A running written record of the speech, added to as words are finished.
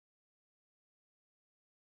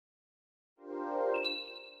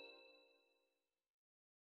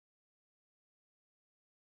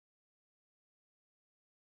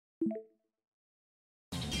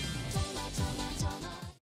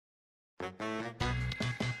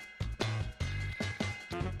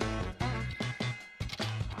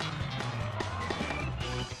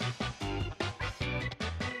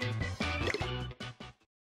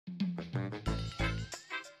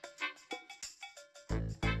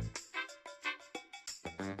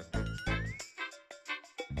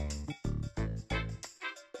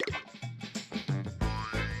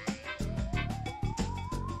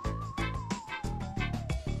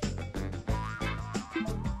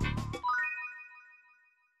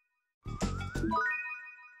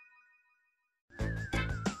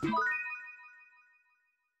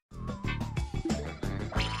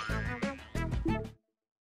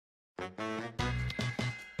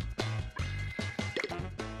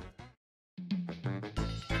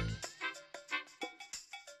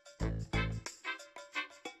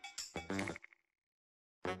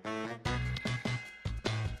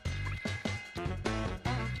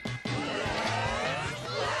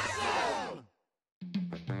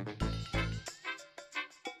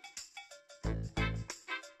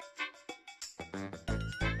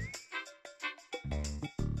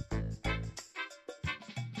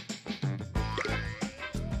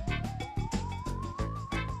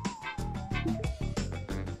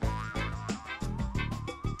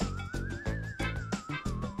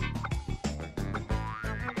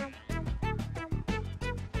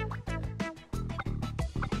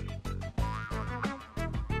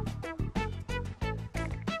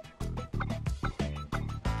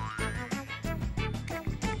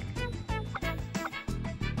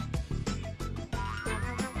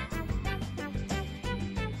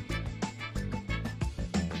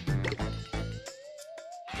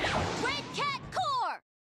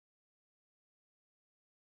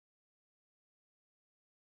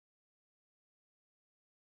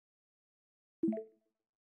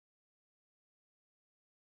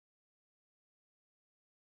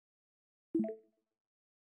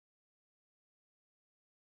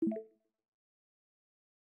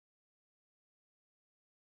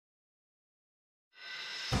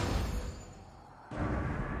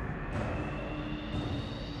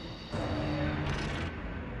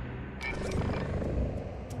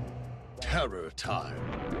Terror time.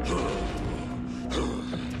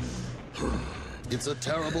 It's a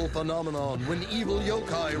terrible phenomenon when evil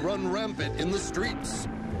yokai run rampant in the streets.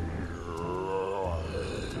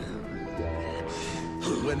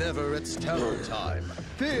 Whenever it's terror time,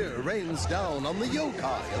 fear rains down on the yokai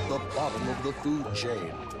at the bottom of the food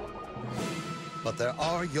chain. But there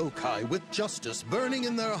are yokai with justice burning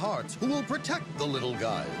in their hearts who will protect the little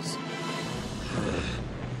guys.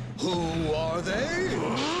 Who are they?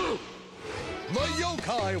 The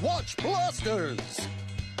Yokai Watch Blasters!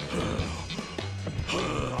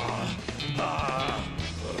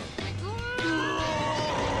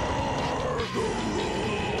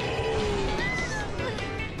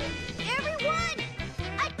 Everyone,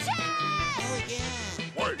 attack! Oh, yeah.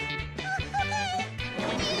 Wait!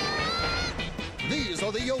 These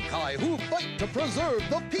are the yokai who fight to preserve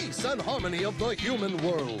the peace and harmony of the human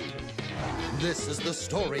world. This is the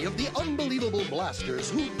story of the unbelievable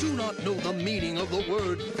blasters who do not know the meaning of the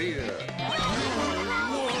word fear.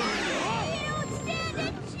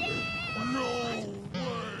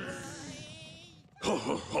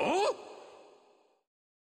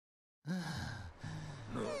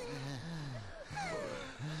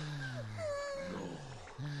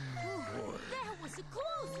 That was a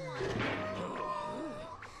close one.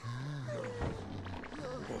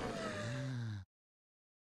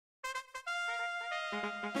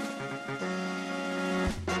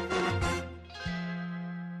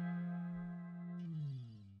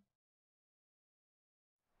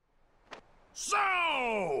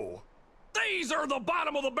 So, these are the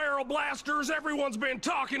bottom of the barrel blasters everyone's been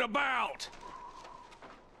talking about.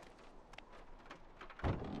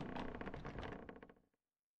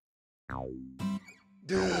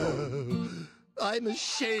 I'm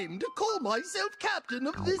ashamed to call myself captain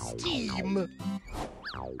of this team.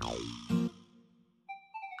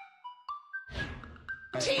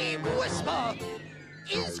 Team Whisper,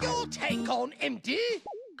 is your tank on empty?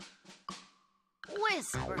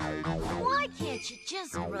 Whisper, why can't you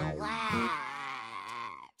just relax?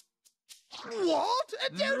 What?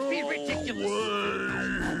 Don't be ridiculous.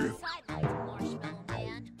 Marshmallow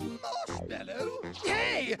Man. Marshmallow?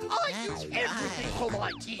 Hey, I use everything for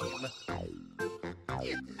my team.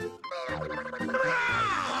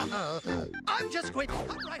 I'm just going to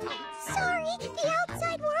come right out. Sorry, the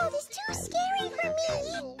outside world is too scary for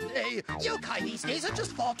me. Hey, yokai these days are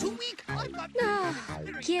just far too weak. I've got...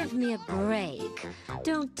 Give me a break.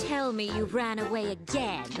 Don't tell me you ran away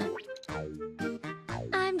again.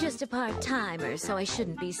 I'm just just a part-timer, so I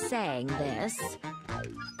shouldn't be saying this.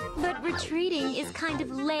 But retreating is kind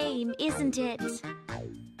of lame, isn't it? What's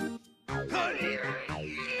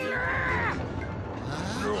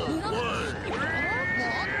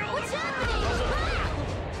happening?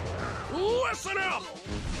 Listen up!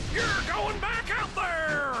 You're going back out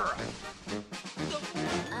there!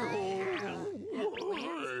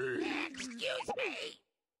 Excuse me.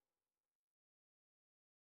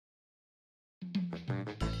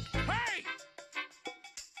 Hey!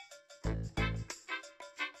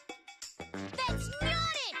 That's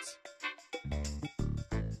not it.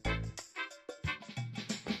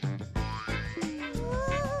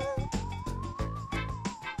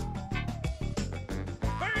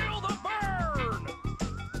 Feel the burn!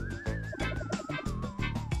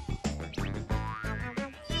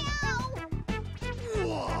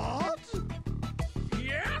 What?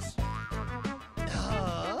 Yes?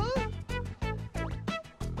 Huh?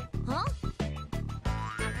 Huh?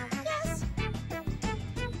 Yes.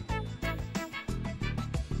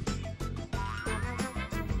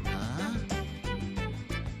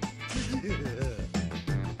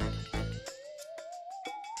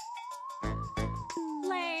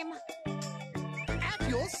 Lame. At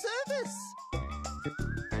your service.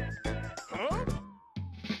 Huh?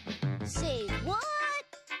 Say what?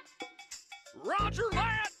 Roger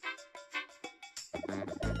that!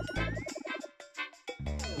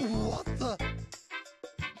 What the?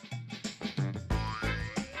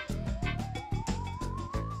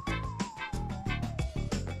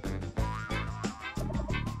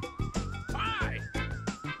 Hi!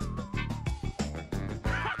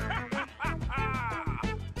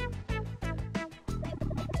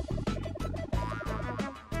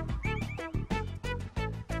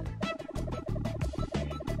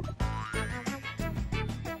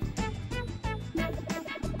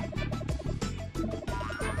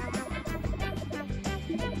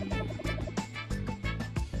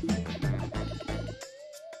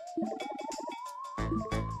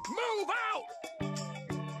 Move out!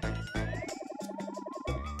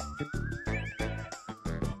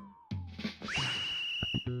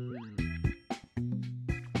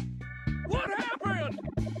 What happened?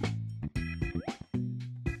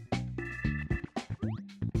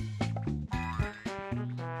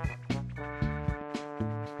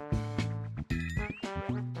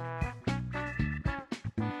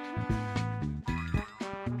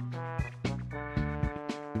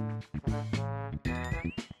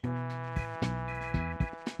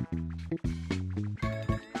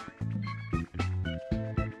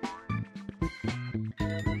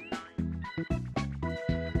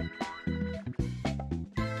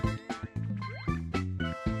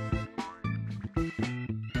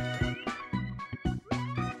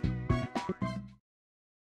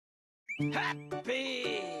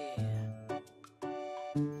 Happy!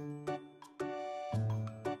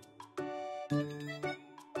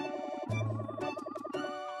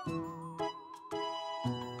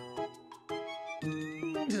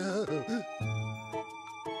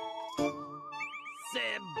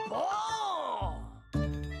 C'est bon!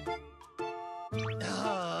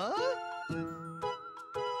 Huh?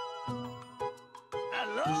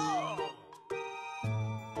 Hello!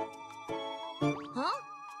 Huh?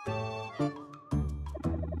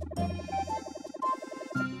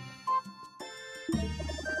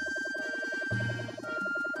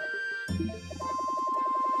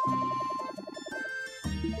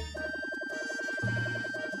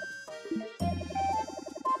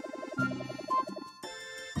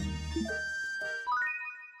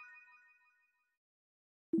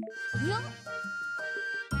 Yup.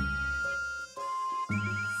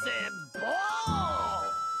 C'est bon!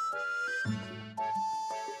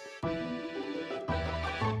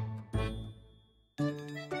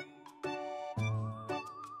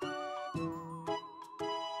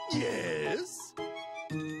 Yes?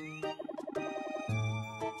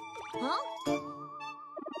 Huh?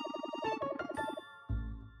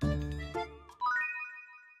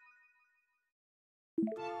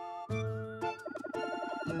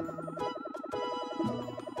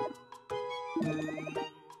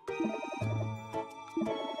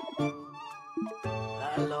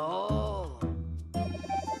 Hello?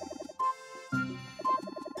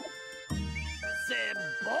 C'est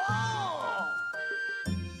bon!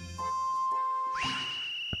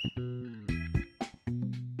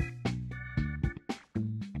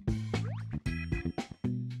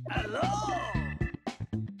 Hello?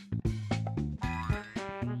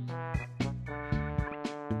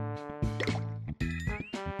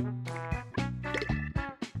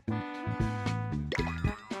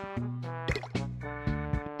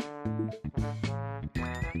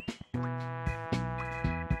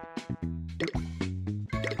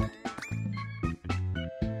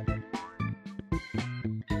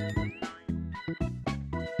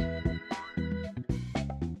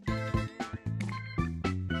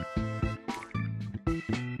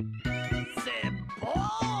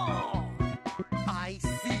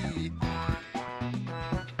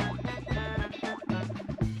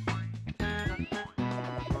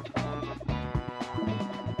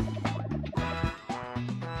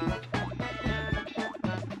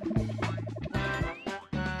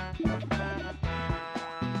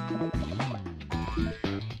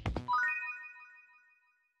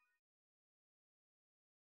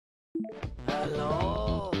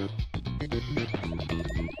 Hello?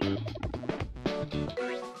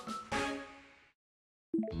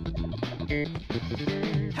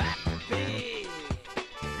 Happy!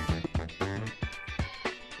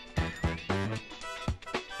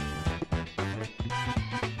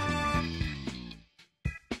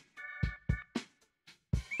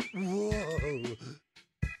 Whoa!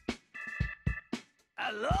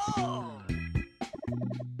 Hello?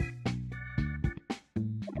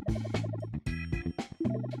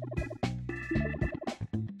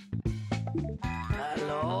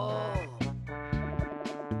 Hello?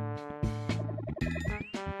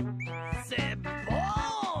 C'est bon!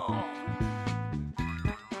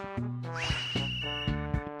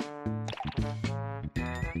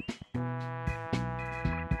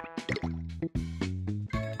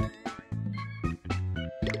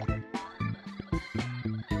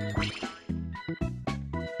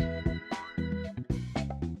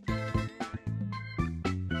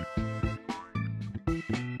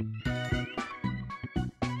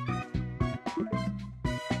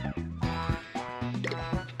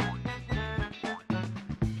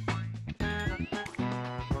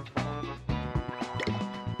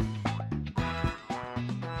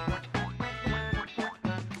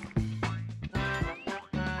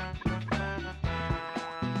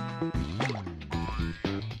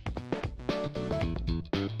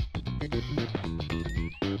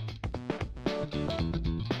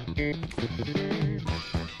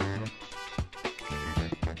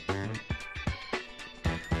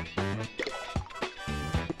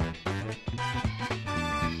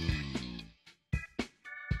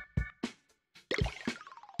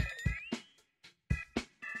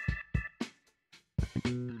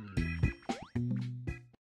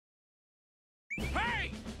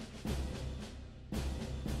 Hey!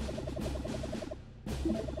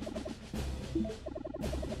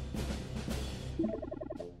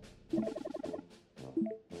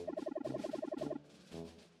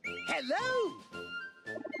 Hello!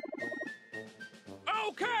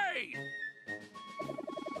 Okay!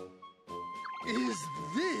 Is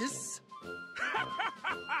this...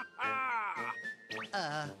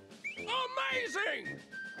 Amazing!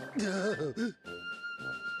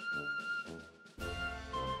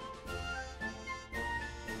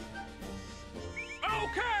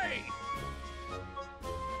 Okay!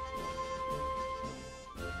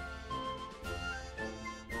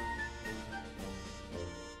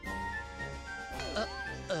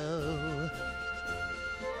 Oh...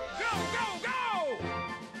 Go, go, go!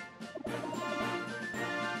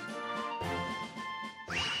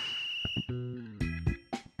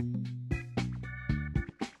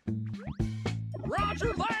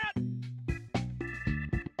 Roger that!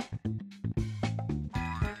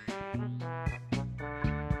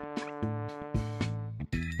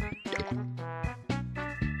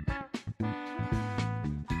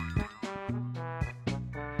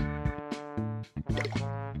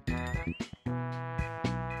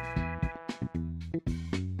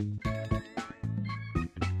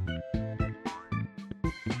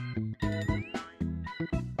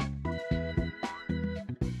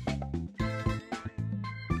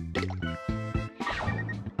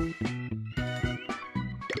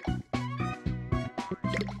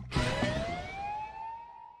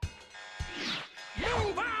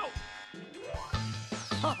 Move out!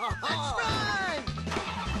 Let's run!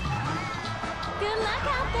 Good luck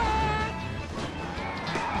out there!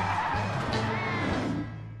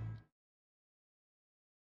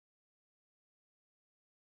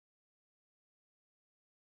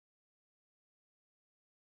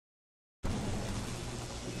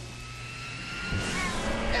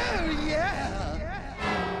 Oh, yeah!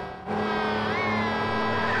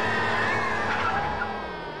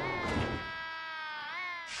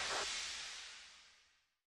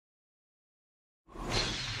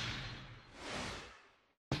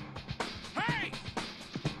 Hey!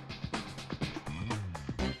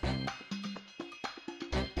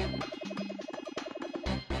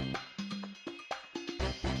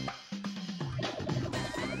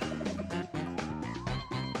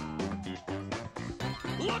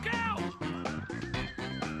 Look out!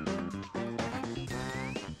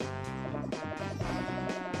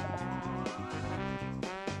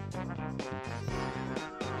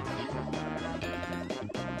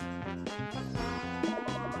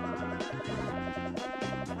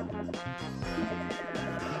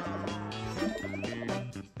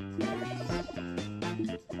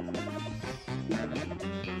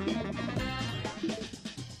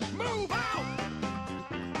 Move out!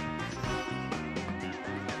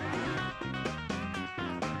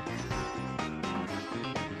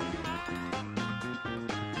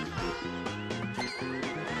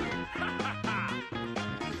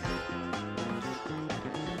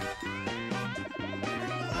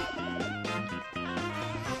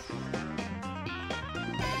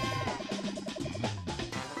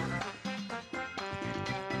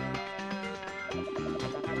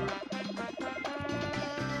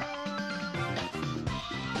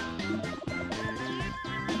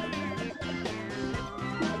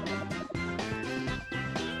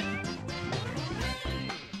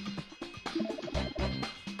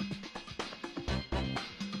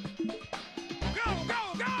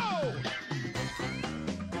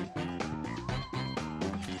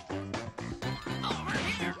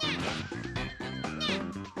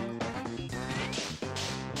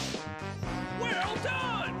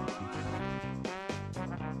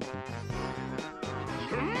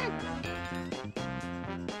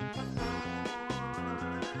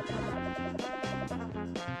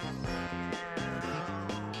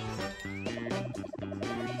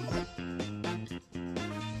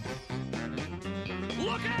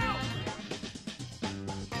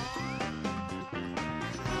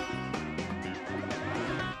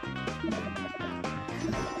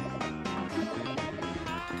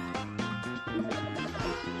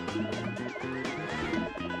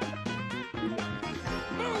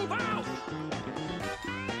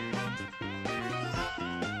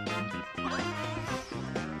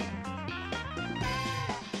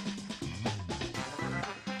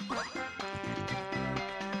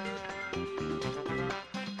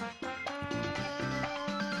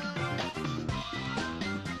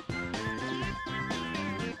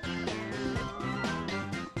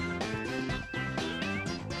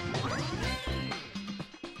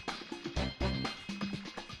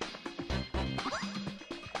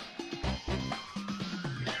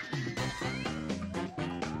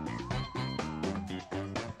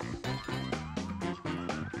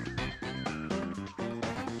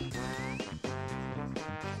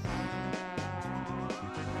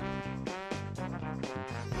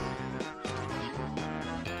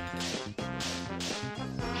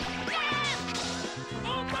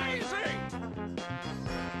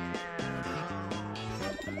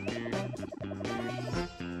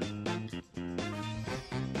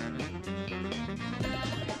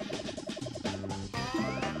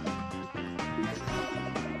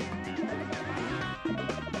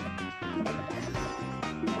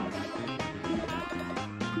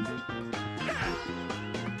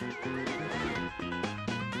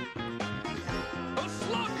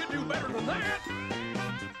 that.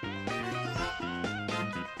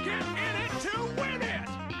 Get in it to win it.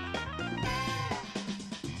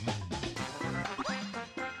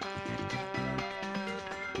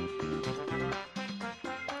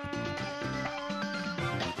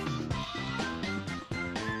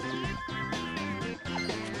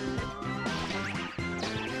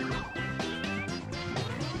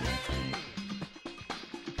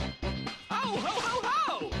 Oh, ho, ho,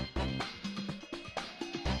 ho!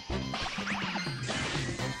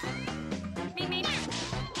 Me, me.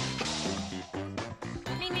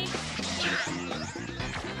 Me, me.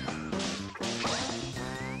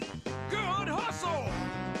 Good hustle!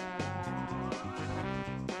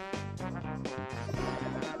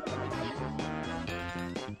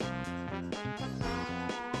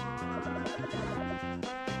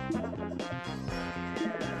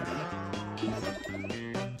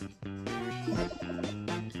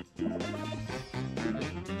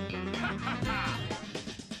 Ha ha ha!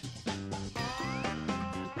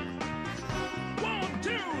 1, 2,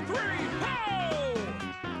 3, ho!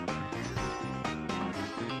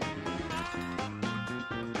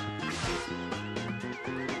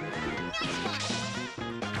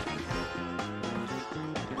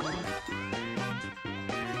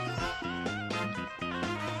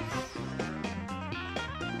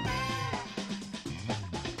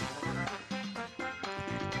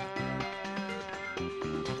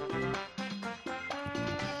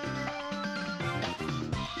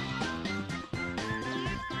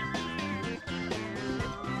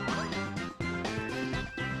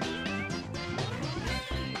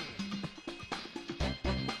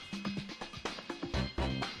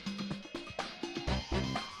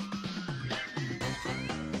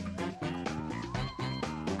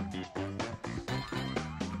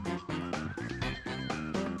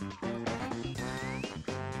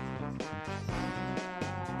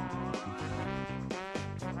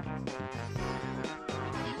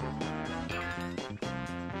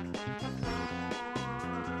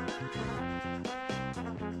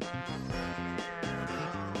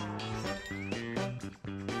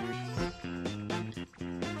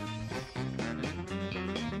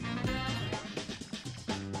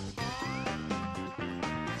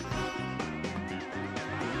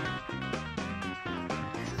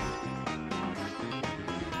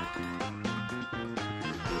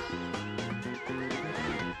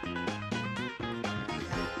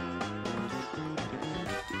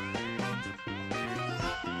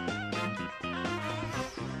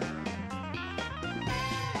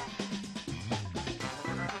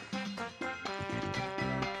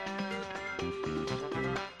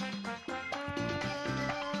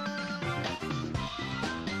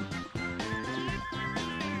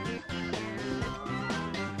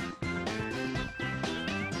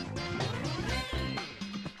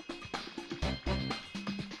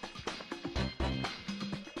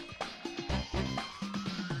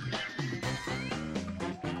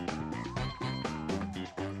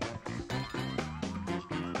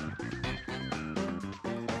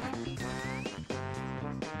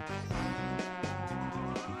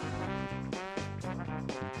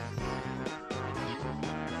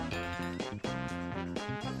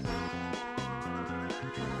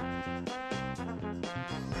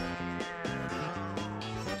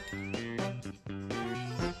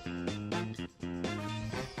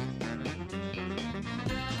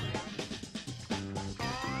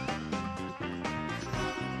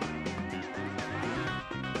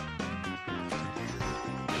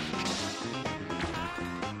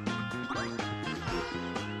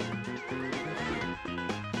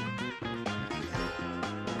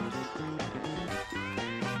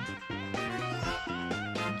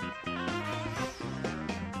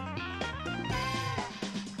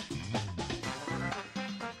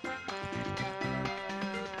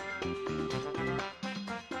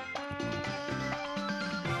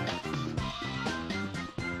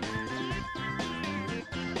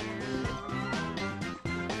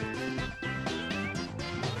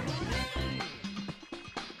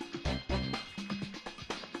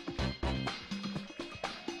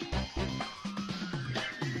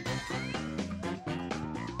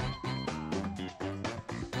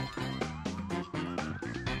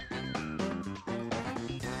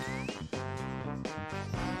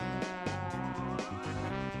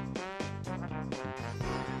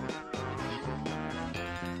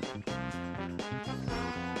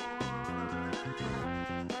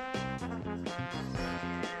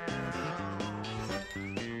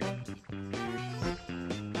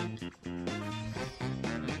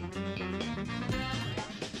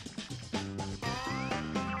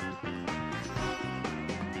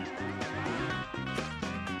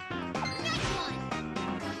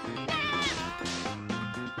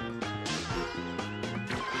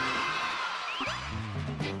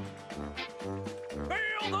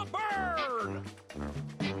 turn.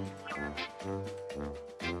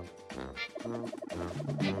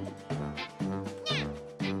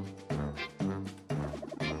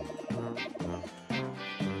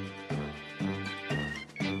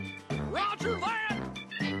 Roger that!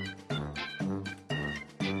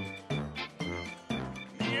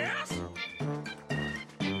 Yes?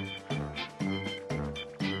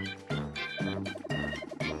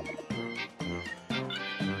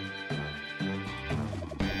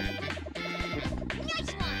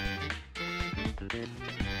 Nice one!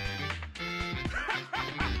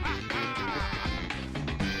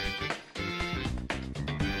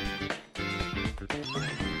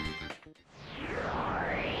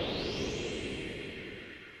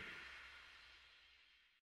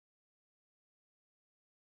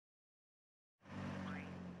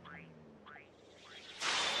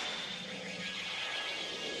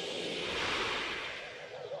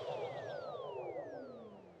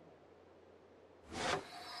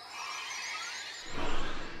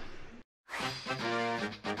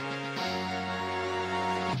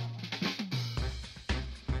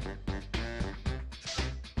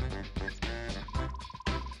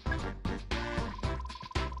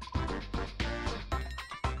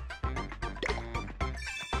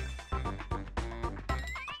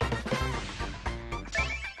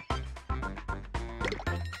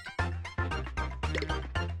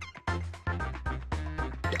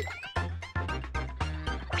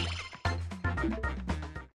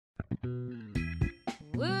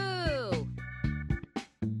 Woo!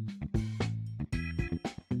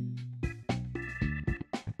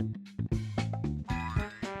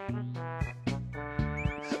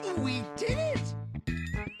 We did it!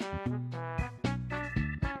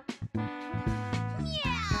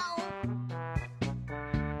 Meow!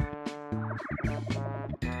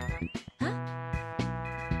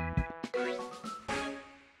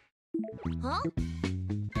 Huh?